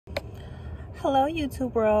Hello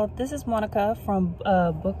YouTube world, this is Monica from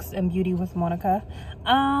Books and Beauty with Monica.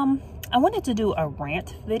 I wanted to do a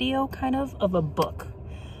rant video kind of a book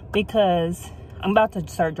because I'm about to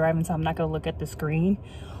start driving, so I'm not gonna look at the screen,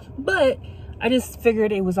 but I just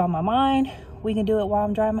figured it was on my mind. We can do it while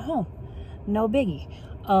I'm driving home, no biggie.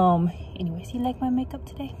 Anyways, you like my makeup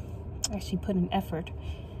today? I actually put in effort.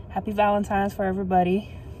 Happy Valentine's for everybody.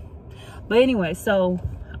 But anyway, so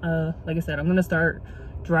like I said, I'm gonna start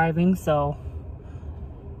driving, so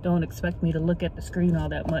don't expect me to look at the screen all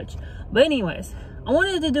that much. But anyways, I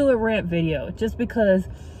wanted to do a rant video just because,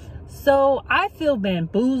 so I feel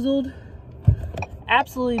bamboozled,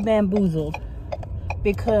 absolutely bamboozled,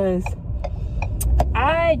 because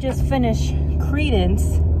I just finished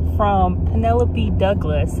Credence from Penelope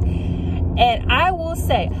Douglas, and I will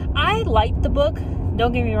say I liked the book.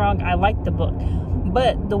 Don't get me wrong, I liked the book,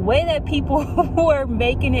 but the way that people were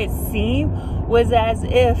making it seem was as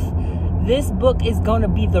if this book is going to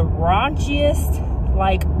be the raunchiest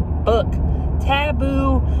like book,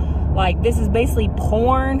 taboo, like this is basically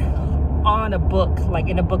porn on a book, like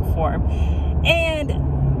in a book form. And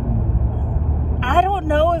I don't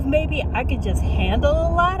know if maybe I could just handle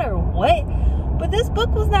a lot or what, but this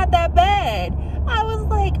book was not that bad. I was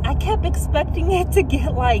like, I kept expecting it to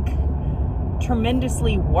get like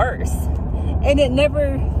tremendously worse, and it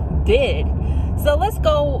never did. So let's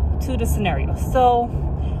go to the scenario. So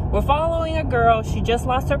we're following a girl. She just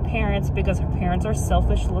lost her parents because her parents are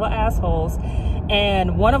selfish little assholes,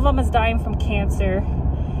 and one of them is dying from cancer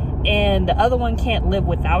and the other one can't live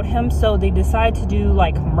without him, so they decide to do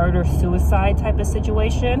like murder suicide type of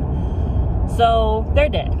situation. So they're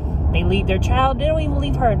dead. They leave their child. They don't even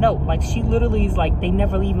leave her a note. Like, she literally is like, they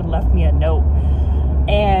never even left me a note.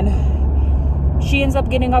 And she ends up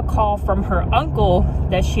getting a call from her uncle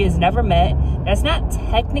that she has never met. That's not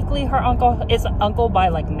technically her uncle. It's an uncle by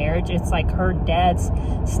like marriage. It's like her dad's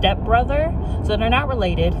stepbrother. So they're not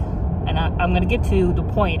related. And I'm going to get to the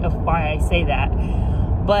point of why I say that.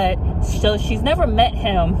 But so she's never met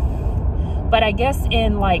him. But I guess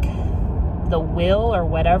in like the will or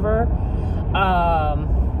whatever,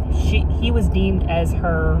 he was deemed as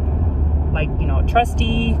her, like, you know,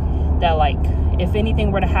 trustee, that like if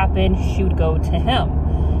anything were to happen, she would go to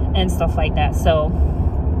him and stuff like that. So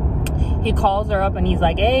he calls her up and he's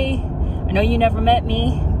like, hey, I know you never met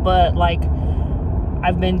me, but like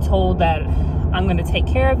I've been told that I'm gonna take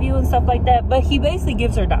care of you and stuff like that. But he basically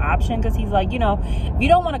gives her the option, because he's like, you know, if you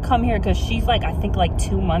don't want to come here, because she's like, I think like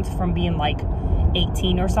 2 months from being like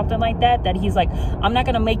 18 or something like that, that he's like, I'm not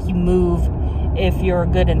gonna make you move if you're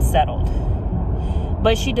good and settled.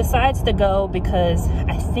 But she decides to go because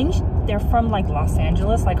I think they're from like Los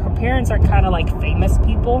Angeles. Like, her parents are kind of like famous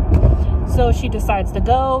people. So she decides to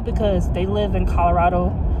go because they live in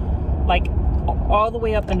Colorado, like all the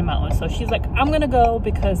way up in the mountains. So she's like, I'm gonna go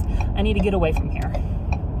because I need to get away from here.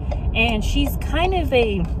 And she's kind of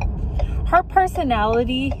her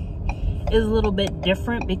personality is a little bit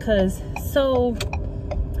different, because so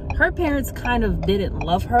her parents kind of didn't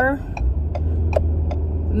love her,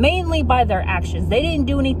 mainly by their actions. They didn't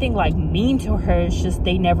do anything like mean to her, it's just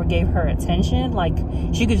they never gave her attention. Like,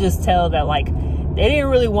 she could just tell that like they didn't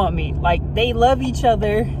really want me. Like, they love each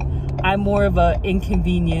other. I'm more of a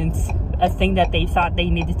inconvenience, a thing that they thought they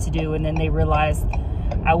needed to do, and then they realized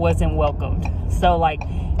I wasn't welcomed. So like,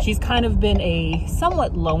 she's kind of been a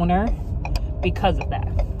somewhat loner because of that.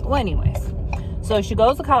 Well, anyways, so she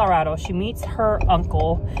goes to Colorado. She meets her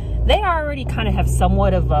uncle. They already kind of have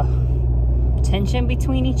somewhat of a tension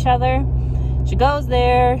between each other. She goes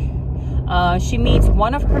there. She meets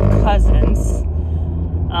one of her cousins,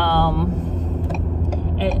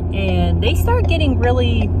 and they start getting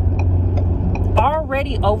really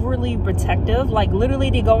already overly protective. Like, literally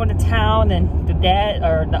they go into town and the dad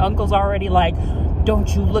or the uncle's already like,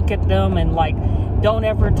 don't you look at them, and like, don't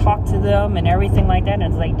ever talk to them and everything like that. And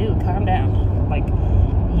it's like, dude, calm down. Like,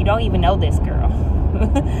 you don't even know this girl.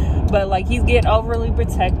 But like, he's getting overly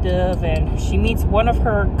protective. And she meets one of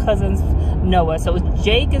her cousins, Noah. So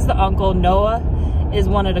Jake is the uncle, Noah is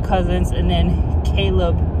one of the cousins, and then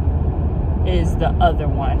Caleb is the other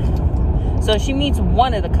one. So she meets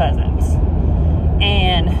one of the cousins,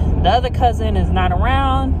 and the other cousin is not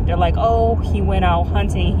around. They're like, oh, he went out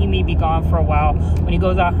hunting, he may be gone for a while. When he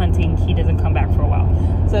goes out hunting, he doesn't come back for a while.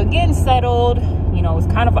 So getting settled, you know, it's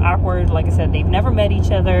kind of awkward. Like I said, they've never met each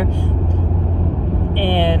other.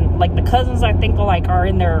 And like, the cousins, I think, like are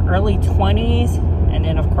in their early 20s, and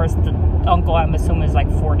then of course the uncle, I'm assuming, is like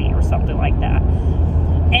 40 or something like that.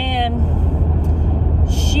 And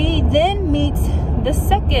she then meets the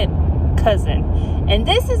second cousin. And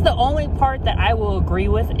this is the only part that I will agree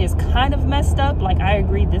with is kind of messed up. Like, I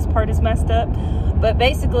agree this part is messed up. But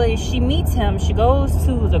basically, she meets him. She goes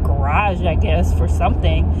to the garage, I guess, for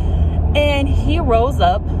something. And he rolls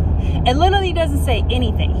up and literally doesn't say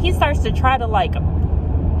anything. He starts to try to, like,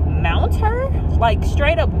 mount her. Like,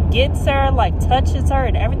 straight up gets her, like, touches her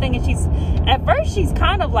and everything. And she's, at first, she's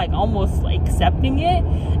kind of, like, almost, like, accepting it.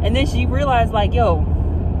 And then she realized, like, yo,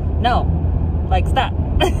 no, like, stop.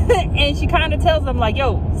 And she kind of tells him, like,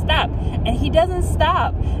 yo, stop. And he doesn't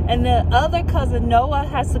stop. And the other cousin, Noah,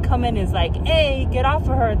 has to come in and is like, hey, get off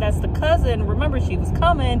of her. That's the cousin. Remember, she was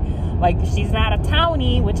coming. Like, she's not a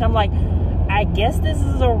townie. Which I'm like, I guess this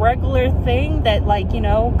is a regular thing that, like, you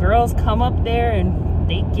know, girls come up there and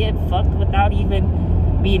they get fucked without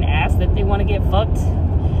even being asked that they want to get fucked.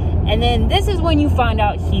 And then this is when you find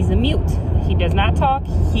out he's a mute. He does not talk.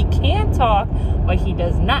 He can talk, but he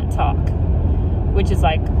does not talk. Which is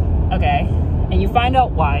like, okay. And you find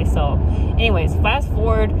out why. So anyways, fast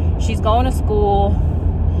forward, she's going to school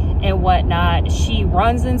and whatnot. She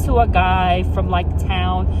runs into a guy from, like,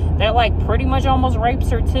 town that, like, pretty much almost rapes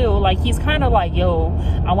her too. Like, he's kind of like, yo,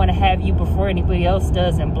 I want to have you before anybody else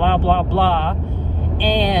does, and blah blah blah.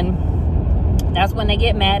 And that's when they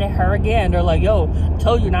get mad at her again. They're like, yo, I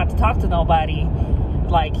told you not to talk to nobody.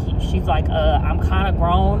 Like, she's like, I'm kind of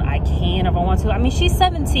grown. I can if I want to. I mean, she's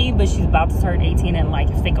 17, but she's about to turn 18 in, like,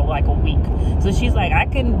 I think of, like, a week. So she's like, I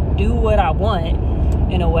can do what I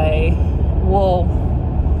want in a way. Well,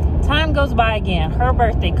 time goes by again. Her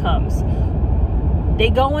birthday comes. They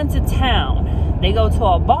go into town. They go to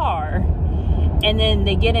a bar. And then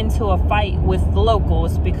they get into a fight with the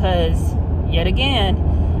locals because, yet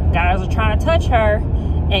again, guys are trying to touch her.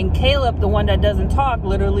 And Caleb, the one that doesn't talk,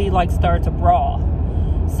 literally, like, starts a brawl.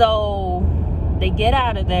 So they get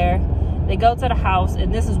out of there, they go to the house,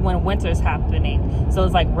 and this is when winter's happening. So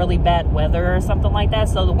it's like really bad weather or something like that.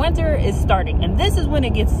 So the winter is starting, and this is when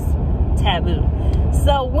it gets taboo.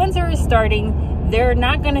 So winter is starting. They're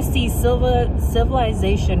not going to see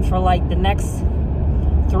civilization for like the next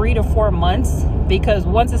 3 to 4 months, because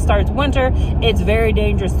once it starts winter, it's very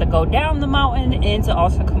dangerous to go down the mountain and to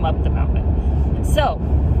also come up the mountain. So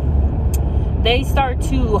they start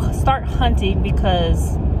hunting,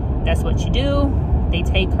 because that's what you do. They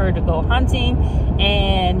take her to go hunting,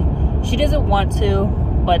 and she doesn't want to,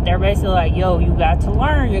 but they're basically like, yo, you got to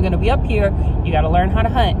learn. You're going to be up here. You got to learn how to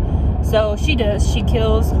hunt. So she does. She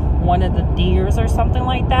kills one of the deers or something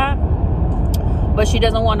like that, but she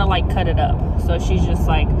doesn't want to, like, cut it up. So she's just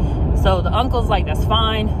like, so the uncle's like, that's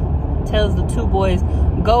fine. Tells the two boys,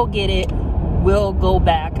 go get it. We'll go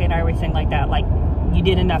back and everything like that. Like, you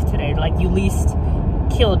did enough today. Like, you at least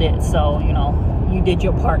killed it. So, you know, you did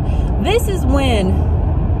your part. This is when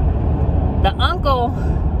the uncle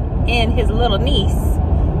and his little niece,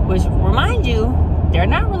 which, remind you, they're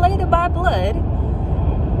not related by blood,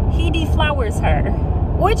 he deflowers her,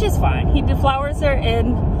 which is fine. He deflowers her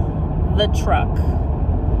in the truck.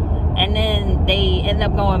 And then they end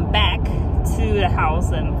up going back to the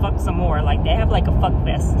house and fuck some more. Like, they have like a fuck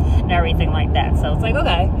fest and everything like that. So it's like,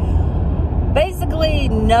 okay. Basically,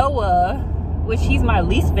 Noah, which he's my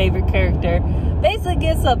least favorite character, basically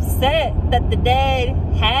gets upset that the dad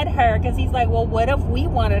had her, because he's like, well, what if we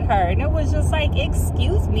wanted her? And it was just like,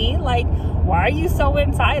 excuse me, like, why are you so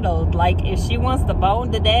entitled? Like, if she wants to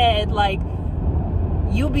bone the dad, like,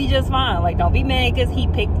 you'll be just fine. Like, don't be mad because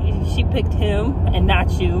she picked him and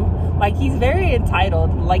not you. Like, he's very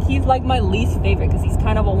entitled. Like, he's like my least favorite because he's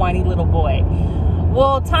kind of a whiny little boy.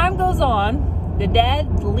 Well, time goes on. The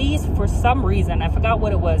dad leaves for some reason. I forgot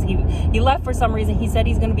what it was. He left for some reason. He said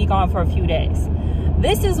he's going to be gone for a few days.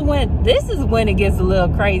 This is when it gets a little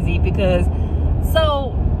crazy, because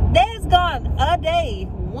so dad's gone a day,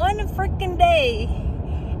 one freaking day,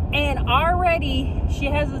 and already she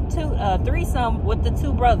has a threesome with the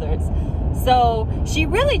two brothers. So she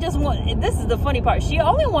really just this is the funny part, she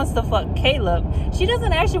only wants to fuck Caleb. She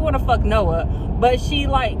doesn't actually want to fuck Noah, but she,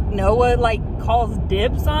 like, Noah, like, calls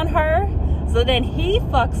dibs on her. So then he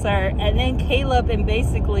fucks her, and then Caleb, and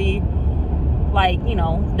basically, like, you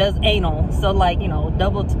know, does anal. So, like, you know,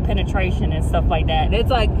 double penetration and stuff like that. And it's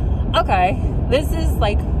like, okay, this is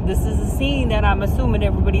a scene that I'm assuming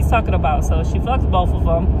everybody's talking about. So she fucks both of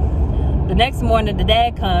them. The next morning, the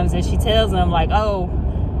dad comes and she tells him, like, oh,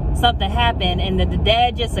 something happened. And then the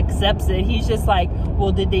dad just accepts it. He's just like,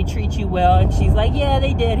 well, did they treat you well? And she's like, yeah,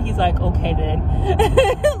 they did. He's like, okay then.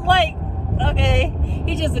 Like, okay.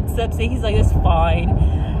 He just accepts it. He's like, it's fine.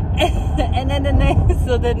 And then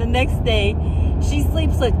the next day, she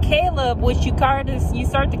sleeps with Caleb, which you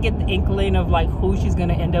start to get the inkling of like who she's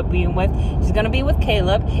gonna end up being with. She's gonna be with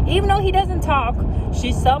Caleb, even though he doesn't talk.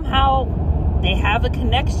 They have a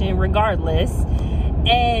connection regardless.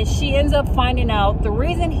 And she ends up finding out the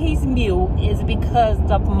reason he's mute is because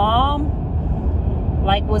the mom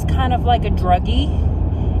like was kind of like a druggie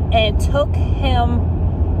and took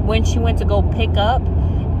him when she went to go pick up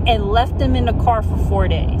and left him in the car for 4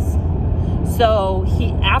 days. So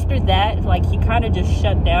after that, like, he kind of just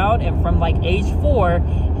shut down, and from like age 4,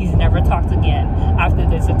 he's never talked again after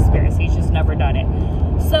this experience. He's just never done it.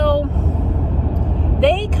 So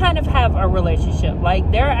they kind of have a relationship.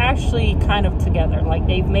 Like, they're actually kind of together. Like,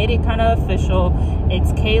 they've made it kind of official.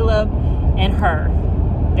 It's Caleb and her.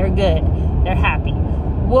 They're good. They're happy.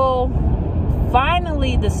 Well,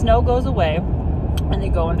 finally the snow goes away and they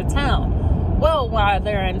go into town. Well, while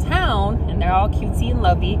they're in town and they're all cutesy and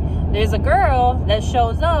lovey, there's a girl that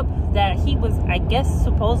shows up that he was, I guess,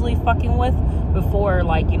 supposedly fucking with before,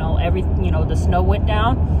 like, the snow went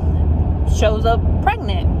down. Shows up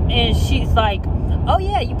pregnant, and she's like, oh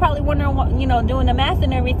yeah, you probably wondering what, doing the math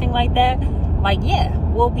and everything like that. Like, yeah,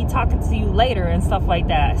 we'll be talking to you later and stuff like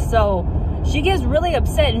that. So she gets really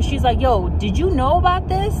upset, and she's like, yo, did you know about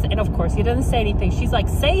this? And of course he doesn't say anything. She's like,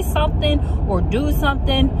 say something or do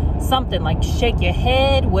something like shake your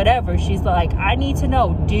head, whatever. She's like, I need to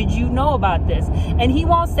know, did you know about this? And he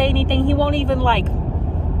won't say anything. He won't even like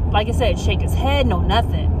I said, shake his head, no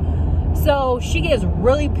nothing. So she gets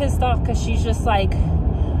really pissed off because she's just like,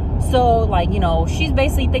 so like, she's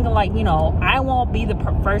basically thinking like, I won't be the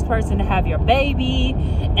first person to have your baby.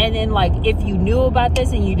 And then like, if you knew about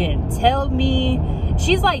this and you didn't tell me,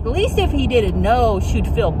 she's like, at least if he didn't know, she'd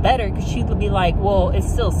feel better, because she would be like, well, it's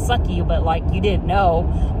still sucky, but like, you didn't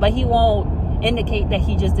know. But he won't indicate that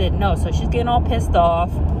he just didn't know. So she's getting all pissed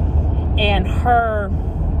off, and her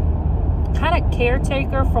kind of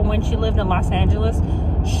caretaker from when she lived in Los Angeles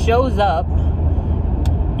shows up.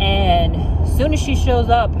 And as soon as she shows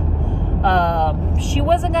up, she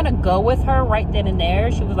wasn't gonna go with her right then and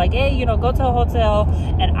there. She was like, hey, go to a hotel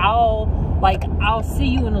and I'll see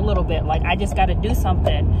you in a little bit. Like, I just gotta do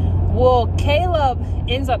something. Well, Caleb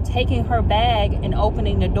ends up taking her bag and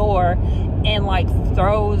opening the door and like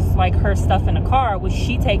throws like her stuff in the car, which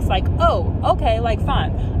she takes like, oh, okay, like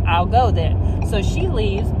fine, I'll go then. So she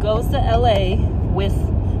leaves, goes to LA with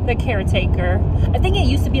the caretaker. I think it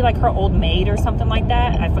used to be like her old maid or something like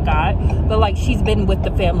that, I forgot, but like she's been with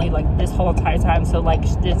the family like this whole entire time, so like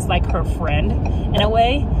it's like her friend in a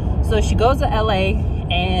way. So she goes to LA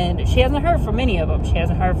and she hasn't heard from any of them.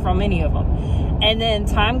 And then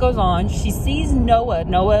time goes on. She sees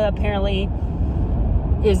Noah apparently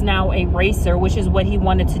is now a racer, which is what he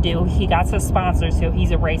wanted to do. He got some sponsors, so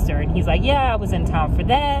he's a racer. And he's like, yeah, I was in town for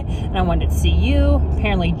that, and I wanted to see you.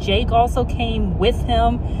 Apparently Jake also came with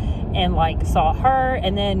him and like saw her,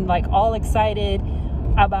 and then like all excited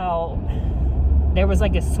about, there was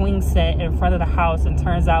like a swing set in front of the house, and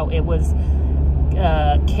turns out it was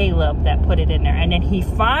Caleb that put it in there. And then he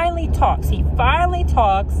finally talks,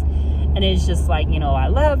 and it's just like, I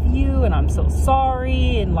love you and I'm so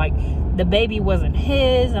sorry, and like the baby wasn't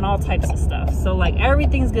his and all types of stuff. So like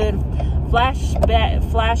everything's good. Flash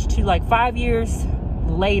to like 5 years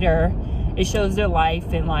later, it shows their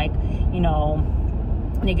life, and like,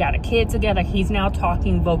 they got a kid together. He's now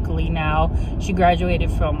talking vocally now. She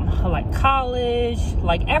graduated from like college.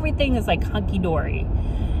 Like everything is like hunky-dory.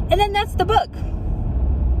 And then that's the book.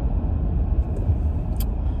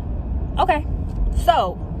 Okay,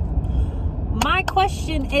 so my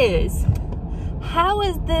question is, how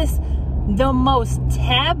is this the most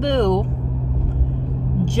taboo,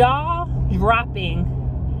 jaw-dropping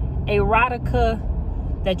erotica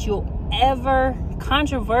that you'll ever,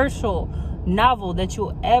 controversial novel that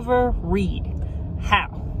you'll ever read?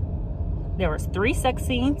 How? There was 3 sex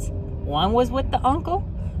scenes. One was with the uncle.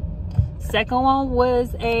 Second one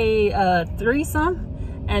was a threesome.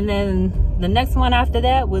 And then the next one after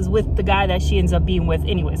that was with the guy that she ends up being with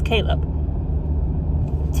anyways, Caleb.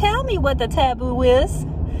 Tell me what the taboo is.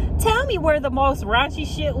 Tell me where the most raunchy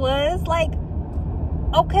shit was. Like,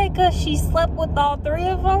 okay, because she slept with all 3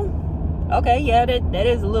 of them? Okay, yeah, that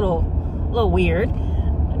is a little weird.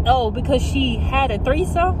 Oh, because she had a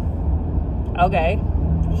threesome? Okay.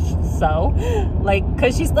 So, like,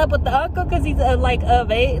 because she slept with the uncle because he's like of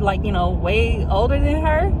age, like, way older than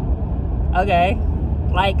her? Okay.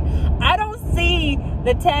 Like, I don't see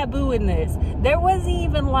the taboo in this. There wasn't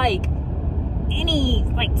even like any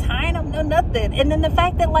like tying up, no nothing. And then the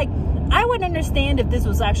fact that like, I would understand if this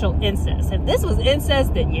was actual incest. If this was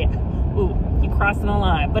incest, then yeah, ooh, you crossing the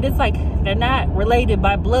line. But it's like, they're not related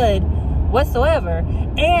by blood, whatsoever.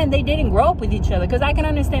 And they didn't grow up with each other, because I can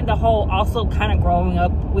understand the whole also kind of growing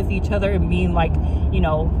up with each other and being like, you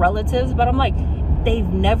know, relatives, but I'm like, they've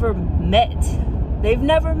never met.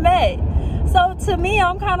 So to me,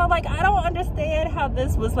 I'm kind of like, I don't understand how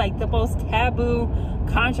this was like the most taboo,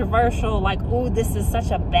 controversial, like, oh, this is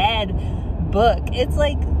such a bad book. It's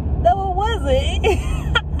like, no, it wasn't.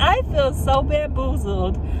 I feel so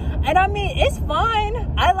bamboozled. And I mean, it's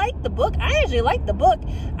fine. I like the book. I actually like the book.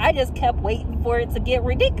 I just kept waiting for it to get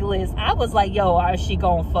ridiculous. I was like, yo, is she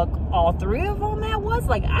gonna fuck all three of them at once?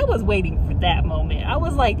 Like, I was waiting for that moment. I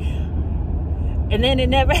was like, and then it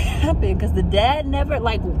never happened, because the dad never,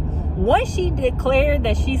 like, once she declared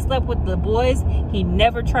that she slept with the boys, he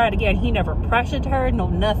never tried again. He never pressured her, no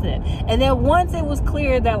nothing. And then once it was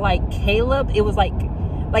clear that, like, Caleb, it was like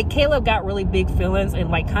Caleb got really big feelings and,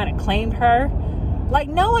 like, kind of claimed her. Like,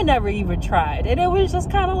 no one ever even tried. And it was just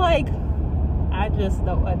kind of like, I just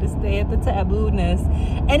don't understand the taboo-ness.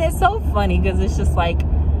 And it's so funny, because it's just like,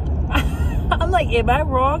 I'm like, am I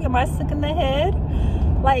wrong? Am I sick in the head?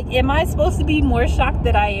 Like, am I supposed to be more shocked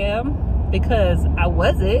that I am? Because I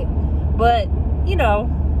wasn't. But, you know,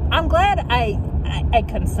 I'm glad I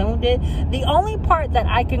consumed it. The only part that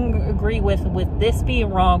I can agree with this being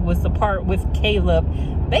wrong was the part with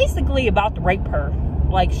Caleb basically about to rape her.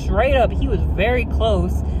 Like, straight up, he was very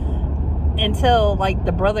close until, like,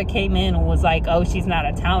 the brother came in and was like, oh, she's not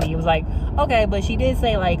a townie. He was like, okay, but she did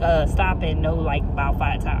say, like, stop it, no, like, about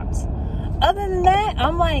 5 times. Other than that,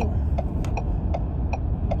 I'm like,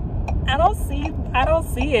 I don't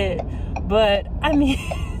see it. But, I mean,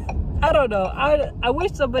 I don't know. I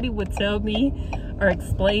wish somebody would tell me or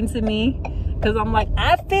explain to me, because I'm like,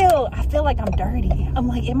 I feel like I'm dirty. I'm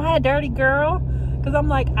like, am I a dirty girl? Because I'm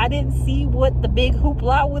like, I didn't see what the big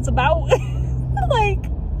hoopla was about. Like,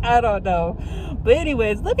 I don't know. But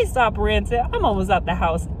anyways, let me stop ranting. I'm almost out the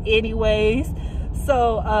house anyways.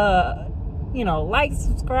 So, you know, like,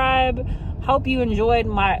 subscribe. Hope you enjoyed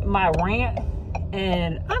my rant.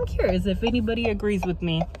 And I'm curious if anybody agrees with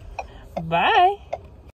me. Bye.